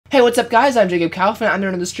Hey, what's up guys? I'm Jacob Kaufman, I'm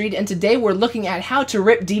there on the street, and today we're looking at how to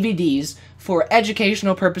rip DVDs for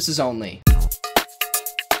educational purposes only.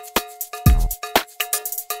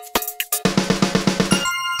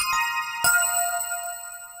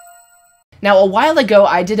 Now, a while ago,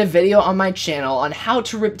 I did a video on my channel on how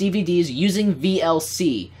to rip DVDs using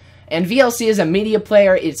VLC. And VLC is a media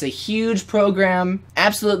player. It's a huge program.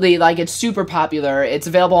 Absolutely, it's super popular. It's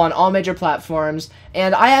available on all major platforms.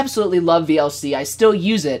 And I absolutely love VLC. I still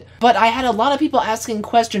use it. But I had a lot of people asking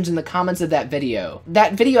questions in the comments of that video.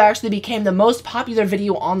 That video actually became the most popular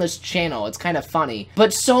video on this channel. It's kind of funny.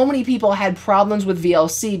 But so many people had problems with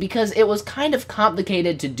VLC because it was kind of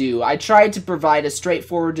complicated to do. I tried to provide a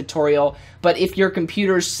straightforward tutorial, but if your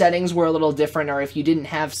computer's settings were a little different, or if you didn't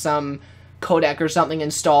have some codec or something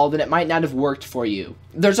installed, then it might not have worked for you.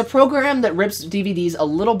 There's a program that rips DVDs a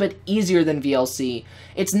little bit easier than VLC.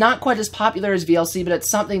 It's not quite as popular as VLC, but it's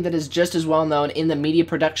something that is just as well known in the media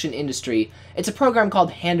production industry. It's a program called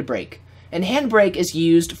HandBrake. And HandBrake is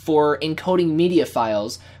used for encoding media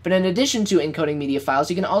files, but in addition to encoding media files,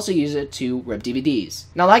 you can also use it to rip DVDs.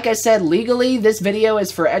 Now, like I said, legally, this video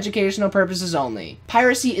is for educational purposes only.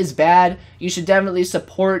 Piracy is bad. You should definitely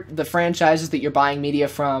support the franchises that you're buying media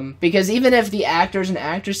from, because even if the actors and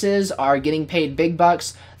actresses are getting paid big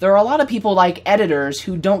bucks, there are a lot of people like editors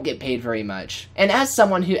who don't get paid very much. And as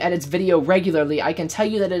someone who edits video regularly, I can tell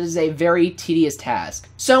you that it is a very tedious task.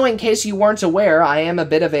 So in case you weren't aware, I am a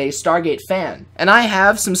bit of a Stargate fan. And I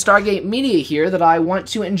have some Stargate media here that I want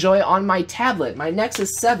to enjoy on my tablet, my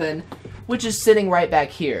Nexus 7, which is sitting right back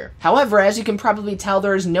here. However, as you can probably tell,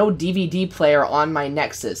 there is no DVD player on my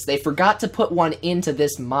Nexus. They forgot to put one into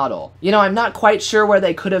this model. You know, I'm not quite sure where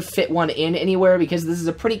they could have fit one in anywhere because this is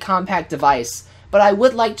a pretty compact device, but I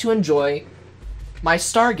would like to enjoy my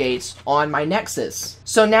Stargates on my Nexus.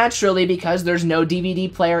 So naturally, because there's no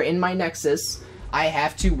DVD player in my Nexus, I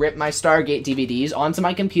have to rip my Stargate DVDs onto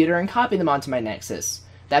my computer and copy them onto my Nexus.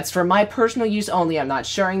 That's for my personal use only. I'm not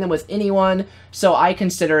sharing them with anyone, so I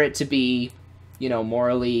consider it to be, you know,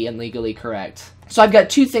 morally and legally correct. So I've got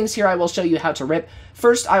two things here I will show you how to rip.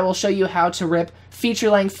 First, I will show you how to rip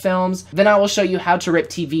feature-length films, then I will show you how to rip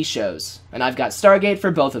TV shows. And I've got Stargate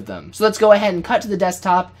for both of them. So let's go ahead and cut to the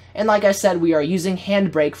desktop, and like I said, we are using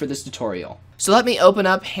HandBrake for this tutorial. So let me open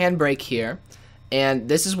up HandBrake here, and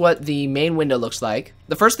this is what the main window looks like.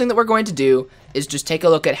 The first thing that we're going to do is just take a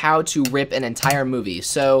look at how to rip an entire movie.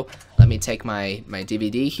 So let me take my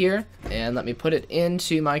DVD here, and let me put it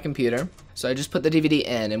into my computer. So I just put the DVD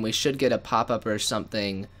in, and we should get a pop-up or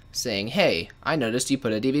something saying, hey, I noticed you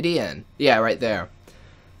put a DVD in. Yeah, right there.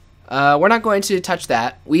 We're not going to touch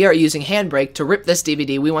that. We are using HandBrake to rip this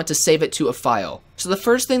DVD. We want to save it to a file. So the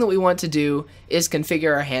first thing that we want to do is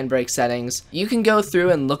configure our HandBrake settings. You can go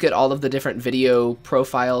through and look at all of the different video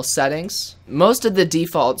profile settings. Most of the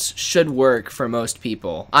defaults should work for most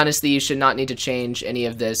people. Honestly, you should not need to change any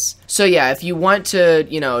of this. So yeah, if you want to,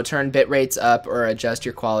 you know, turn bit rates up or adjust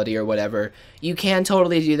your quality or whatever, you can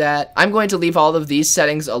totally do that. I'm going to leave all of these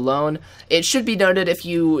settings alone. It should be noted, if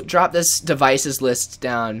you drop this devices list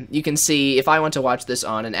down, you can see if I want to watch this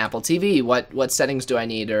on an Apple TV, what settings do I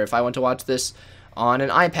need? Or if I want to watch this on an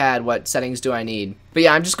iPad, what settings do I need? But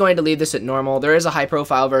yeah, I'm just going to leave this at normal. There is a high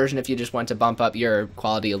profile version if you just want to bump up your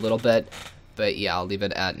quality a little bit. But yeah, I'll leave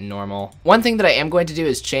it at normal. One thing that I am going to do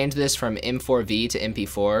is change this from M4V to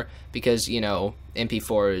MP4 because, you know,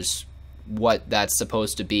 MP4 is what that's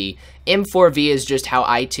supposed to be. M4V is just how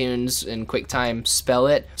iTunes and QuickTime spell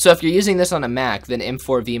it. So if you're using this on a Mac, then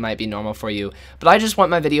M4V might be normal for you. But I just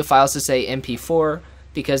want my video files to say MP4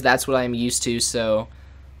 because that's what I'm used to. So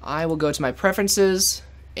I will go to my preferences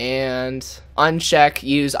and uncheck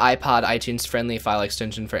use iPod iTunes friendly file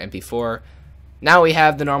extension for MP4. Now we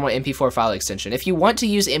have the normal MP4 file extension. If you want to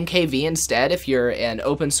use MKV instead, if you're an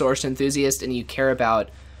open source enthusiast and you care about,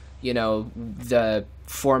 you know, the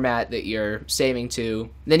format that you're saving to,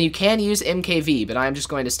 then you can use MKV, but I'm just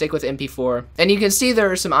going to stick with MP4. And you can see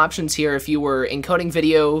there are some options here. If you were encoding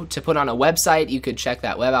video to put on a website, you could check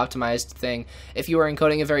that web optimized thing. If you were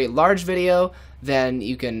encoding a very large video, then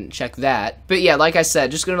you can check that. But yeah, like I said,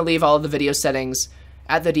 just going to leave all of the video settings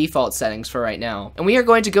at the default settings for right now. And we are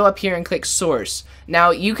going to go up here and click source. Now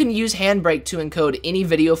you can use HandBrake to encode any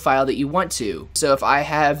video file that you want to. So if I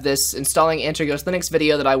have this installing Antergos Linux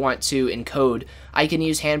video that I want to encode, I can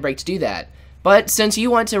use HandBrake to do that. But since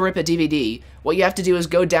you want to rip a DVD, what you have to do is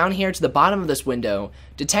go down here to the bottom of this window,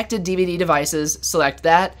 detected DVD devices, select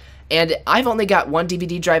that, and I've only got one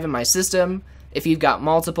DVD drive in my system. If you've got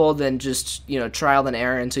multiple, then just, you know, trial and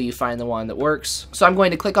error until you find the one that works. So I'm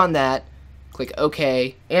going to click on that, click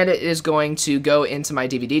OK, and it is going to go into my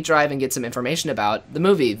DVD drive and get some information about the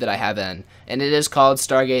movie that I have in. And it is called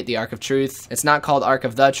Stargate: The Ark of Truth. It's not called Ark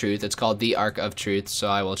of the Truth, it's called The Ark of Truth, so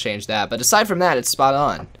I will change that. But aside from that, it's spot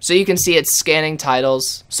on. So you can see it's scanning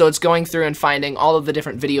titles, so it's going through and finding all of the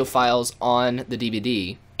different video files on the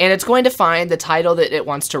DVD. And it's going to find the title that it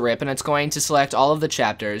wants to rip, and it's going to select all of the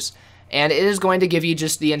chapters, and it is going to give you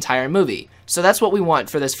just the entire movie. So that's what we want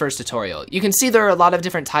for this first tutorial. You can see there are a lot of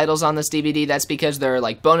different titles on this DVD. That's because there are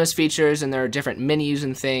like bonus features and there are different menus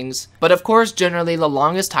and things. But of course, generally the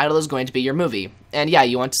longest title is going to be your movie. And yeah,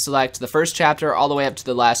 you want to select the first chapter all the way up to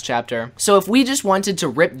the last chapter. So if we just wanted to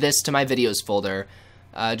rip this to my videos folder,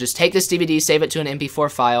 just take this DVD, save it to an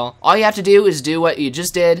MP4 file. All you have to do is do what you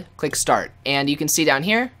just did, click start. And you can see down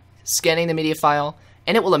here, scanning the media file,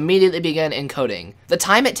 and it will immediately begin encoding. The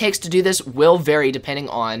time it takes to do this will vary depending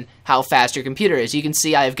on how fast your computer is. You can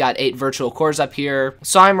see I've got 8 virtual cores up here,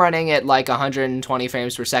 so I'm running at like 120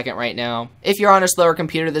 frames per second right now. If you're on a slower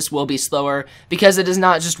computer, this will be slower because it is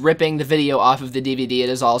not just ripping the video off of the DVD, it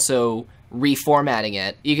is also reformatting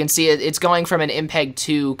it. You can see it's going from an MPEG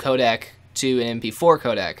 2 codec to an MP4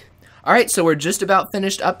 codec. Alright, so we're just about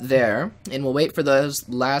finished up there, and we'll wait for those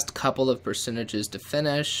last couple of percentages to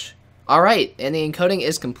finish. Alright, and the encoding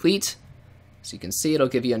is complete. So you can see it'll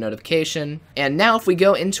give you a notification. And now if we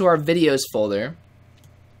go into our videos folder,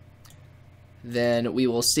 then we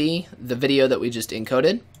will see the video that we just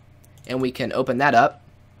encoded. And we can open that up.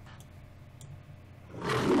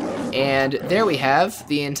 And there we have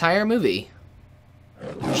the entire movie.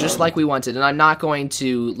 Just like we wanted. And I'm not going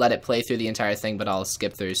to let it play through the entire thing, but I'll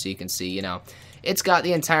skip through so you can see, you know. It's got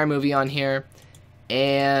the entire movie on here.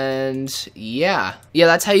 And yeah,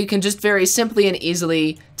 that's how you can just very simply and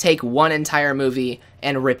easily take one entire movie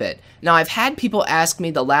and rip it. Now, I've had people ask me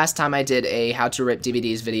the last time I did a how to rip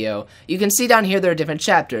DVDs video. You can see down here there are different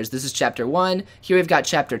chapters. This is chapter 1. Here we've got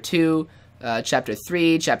chapter 2, chapter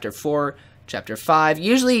 3, chapter 4, chapter 5.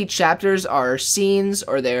 Usually chapters are scenes,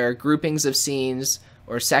 or they're groupings of scenes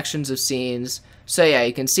or sections of scenes. So yeah,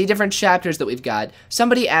 you can see different chapters that we've got.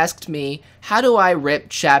 Somebody asked me, how do I rip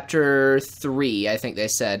chapter 3, I think they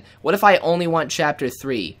said. What if I only want chapter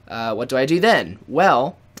 3? What do I do then?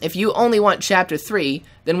 Well, if you only want chapter 3,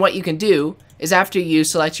 then what you can do is after you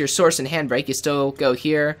select your source in HandBrake, you still go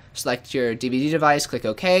here, select your DVD device, click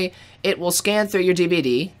OK. It will scan through your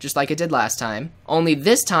DVD, just like it did last time. Only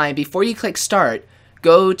this time, before you click start,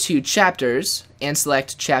 go to chapters and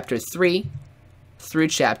select chapter 3 through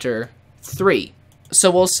chapter 3. So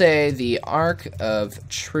we'll say the Ark of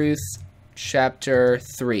Truth, chapter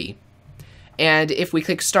 3. And if we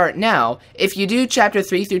click start now, if you do chapter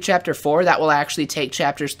 3 through chapter 4, that will actually take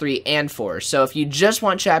chapters 3 and 4. So if you just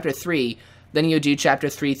want chapter 3, then you do chapter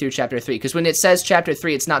 3 through chapter 3. Because when it says chapter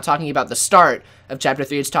 3, it's not talking about the start of chapter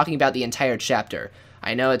 3, it's talking about the entire chapter.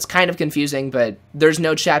 I know it's kind of confusing, but there's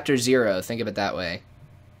no chapter 0, think of it that way,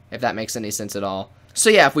 if that makes any sense at all. So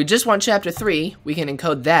yeah, if we just want chapter 3, we can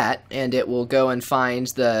encode that, and it will go and find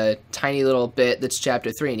the tiny little bit that's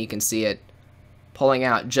chapter 3, and you can see it pulling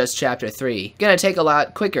out just chapter 3. Gonna take a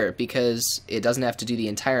lot quicker because it doesn't have to do the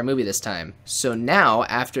entire movie this time. So now,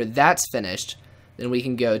 after that's finished, then we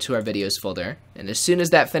can go to our videos folder, and as soon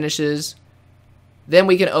as that finishes, then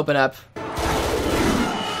we can open up.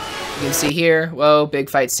 You can see here, whoa, big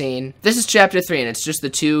fight scene. This is chapter 3, and it's just the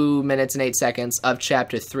 2 minutes and 8 seconds of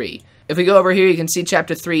chapter 3. If we go over here, you can see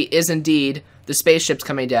chapter 3 is indeed the spaceships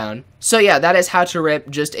coming down. So yeah, that is how to rip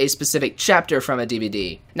just a specific chapter from a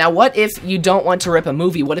DVD. Now, what if you don't want to rip a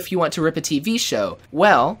movie? What if you want to rip a TV show?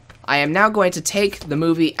 Well, I am now going to take the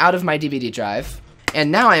movie out of my DVD drive,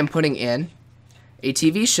 and now I am putting in a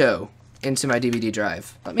TV show into my DVD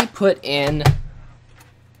drive. Let me put in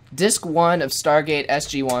Disc 1 of Stargate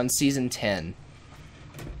SG-1 Season 10.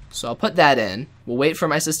 So I'll put that in. We'll wait for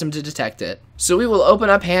my system to detect it. So we will open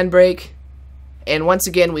up HandBrake, and once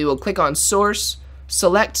again we will click on Source,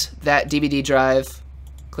 select that DVD drive,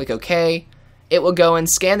 click OK. It will go and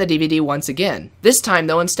scan the DVD once again. This time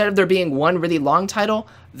though, instead of there being one really long title,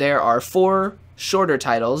 there are 4 shorter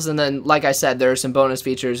titles, and then, like I said, there are some bonus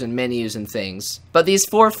features and menus and things. But these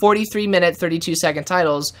 4 43-minute, 32-second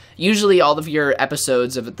titles, usually all of your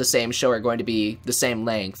episodes of the same show are going to be the same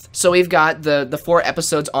length. So we've got the 4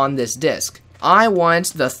 episodes on this disc. I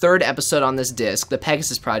want the 3rd episode on this disc, the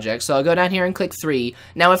Pegasus Project, so I'll go down here and click 3.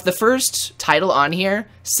 Now, if the first title on here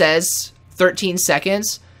says 13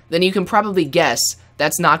 seconds, then you can probably guess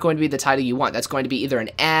that's not going to be the title you want. That's going to be either an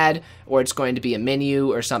ad or it's going to be a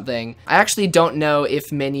menu or something. I actually don't know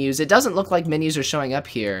if menus, it doesn't look like menus are showing up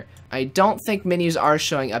here. I don't think menus are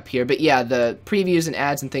showing up here, but yeah, the previews and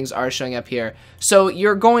ads and things are showing up here. So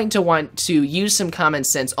you're going to want to use some common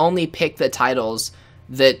sense, only pick the titles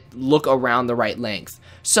that look around the right length.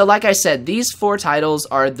 So like I said, these 4 titles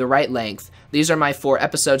are the right length. These are my 4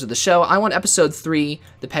 episodes of the show. I want episode 3,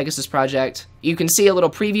 The Pegasus Project. You can see a little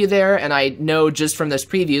preview there, and I know just from this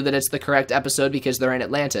preview that it's the correct episode because they're in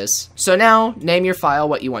Atlantis. So now, name your file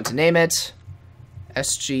what you want to name it.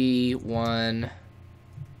 SG1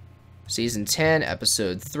 Season 10,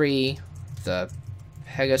 Episode 3, The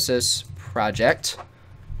Pegasus Project.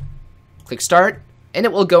 Click Start, and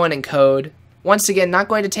it will go in code. Once again, not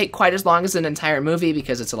going to take quite as long as an entire movie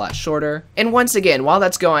because it's a lot shorter. And once again, while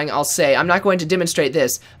that's going, I'll say, I'm not going to demonstrate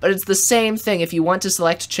this, but it's the same thing. If you want to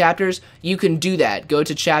select chapters, you can do that. Go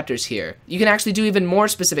to chapters here. You can actually do even more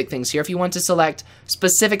specific things here. If you want to select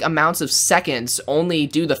specific amounts of seconds, only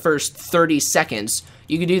do the first 30 seconds,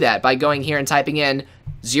 you can do that by going here and typing in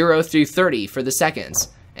 0 through 30 for the seconds.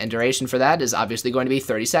 And duration for that is obviously going to be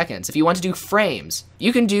 30 seconds. If you want to do frames,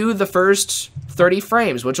 you can do the first 30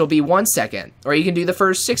 frames, which will be 1 second. Or you can do the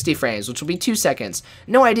first 60 frames, which will be 2 seconds.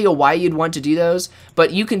 No idea why you'd want to do those,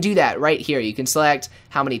 but you can do that right here. You can select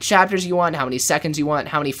how many chapters you want, how many seconds you want,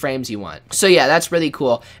 how many frames you want. So yeah, that's really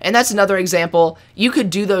cool. And that's another example. You could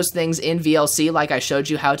do those things in VLC like I showed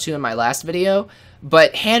you how to in my last video,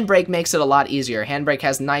 but HandBrake makes it a lot easier. HandBrake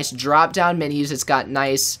has nice drop-down menus. It's got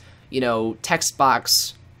nice, text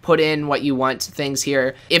box, put in what you want things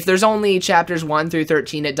here. If there's only chapters 1 through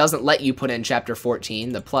 13, it doesn't let you put in chapter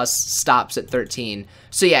 14. The plus stops at 13.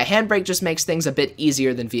 So yeah, HandBrake just makes things a bit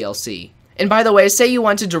easier than VLC. And by the way, say you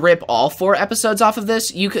wanted to rip all 4 episodes off of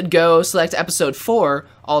this, you could go select episode 4,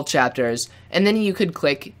 all chapters, and then you could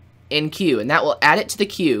click in queue, and that will add it to the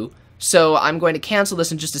queue. So I'm going to cancel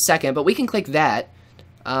this in just a second, but we can click that.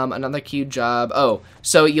 Another queue job. Oh,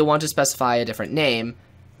 so you'll want to specify a different name.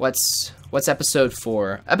 What's episode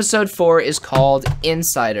 4? Episode 4 is called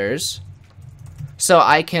Insiders. So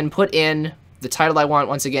I can put in the title I want,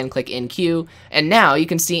 once again, click in queue, and now you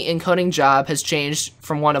can see encoding job has changed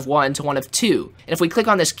from 1 of 1 to 1 of 2. And if we click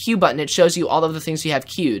on this queue button, it shows you all of the things you have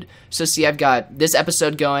queued. So see, I've got this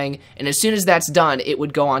episode going, and as soon as that's done, it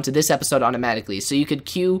would go on to this episode automatically. So you could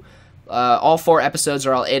queue all 4 episodes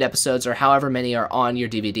or all 8 episodes or however many are on your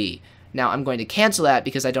DVD. Now I'm going to cancel that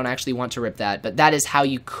because I don't actually want to rip that, but that is how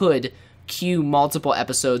you could queue multiple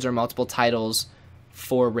episodes or multiple titles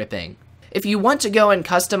for ripping. If you want to go and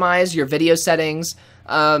customize your video settings,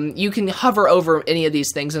 you can hover over any of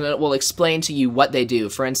these things and it will explain to you what they do.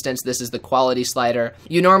 For instance, this is the quality slider.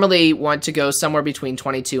 You normally want to go somewhere between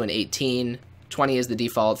 22 and 18. 20 is the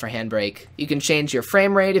default for HandBrake. You can change your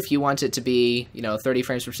frame rate if you want it to be, 30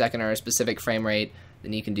 frames per second or a specific frame rate,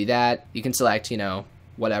 then you can do that. You can select,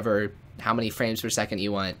 whatever, how many frames per second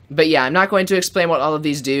you want. But yeah, I'm not going to explain what all of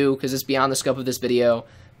these do because it's beyond the scope of this video.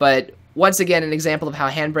 But once again, an example of how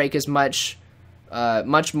HandBrake is much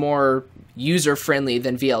more user-friendly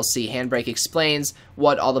than VLC. HandBrake explains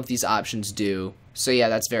what all of these options do. So yeah,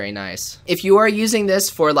 that's very nice. If you are using this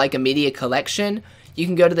for like a media collection, you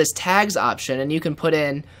can go to this tags option and you can put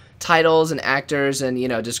in titles and actors and,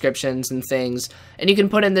 descriptions and things. And you can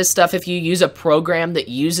put in this stuff if you use a program that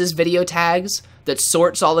uses video tags that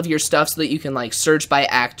sorts all of your stuff so that you can like search by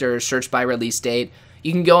actor, search by release date.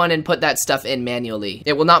 You can go in and put that stuff in manually.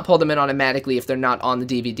 It will not pull them in automatically if they're not on the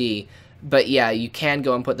DVD. But yeah, you can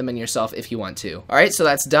go and put them in yourself if you want to. Alright, so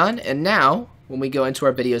that's done. And now, when we go into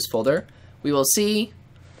our videos folder, we will see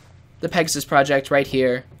the Pegasus Project right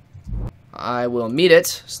here. I will mute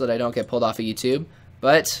it so that I don't get pulled off of YouTube.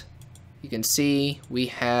 But you can see we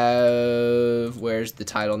have, where's the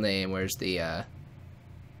title name? Where's the,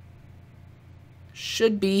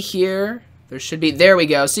 should be here. There should be, there we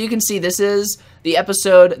go. So you can see this is the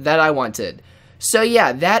episode that I wanted. So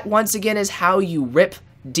yeah, that once again is how you rip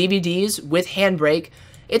DVDs with HandBrake.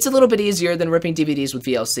 It's a little bit easier than ripping DVDs with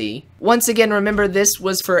VLC. Once again, remember this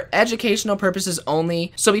was for educational purposes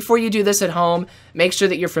only. So before you do this at home, make sure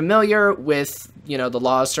that you're familiar with, the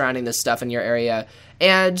laws surrounding this stuff in your area.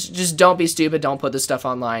 And just don't be stupid, don't put this stuff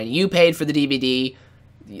online. You paid for the DVD,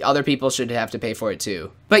 other people should have to pay for it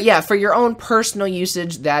too. But yeah, for your own personal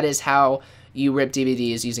usage, that is how you rip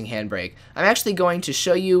DVDs using HandBrake. I'm actually going to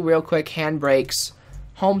show you real quick HandBrake's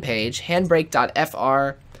homepage,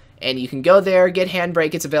 handbrake.fr, and you can go there, get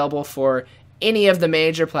HandBrake. It's available for any of the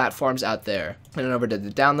major platforms out there. Head on over to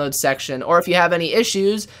the download section, or if you have any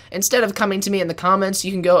issues, instead of coming to me in the comments,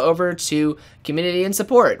 you can go over to community and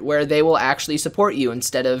support, where they will actually support you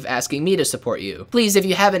instead of asking me to support you. Please, if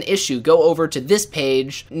you have an issue, go over to this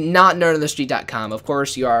page, not nerdonthestreet.com. Of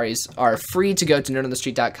course, you always are free to go to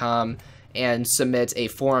nerdonthestreet.com and submit a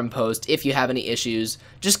forum post if you have any issues.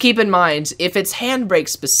 Just keep in mind, if it's HandBrake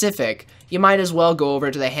specific, you might as well go over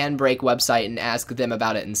to the HandBrake website and ask them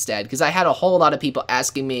about it instead, because I had a whole lot of people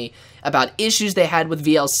asking me about issues they had with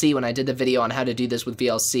VLC when I did the video on how to do this with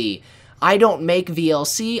VLC. I don't make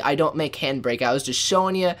VLC, I don't make HandBrake. I was just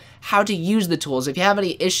showing you how to use the tools. If you have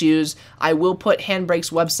any issues, I will put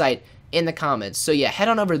HandBrake's website in the comments. So yeah, head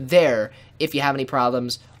on over there if you have any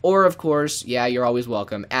problems. Or, of course, yeah, you're always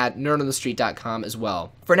welcome at nerdonthestreet.com as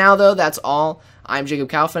well. For now, though, that's all. I'm Jacob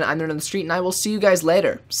Kaufman, I'm Nerd on the Street, and I will see you guys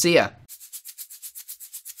later. See ya.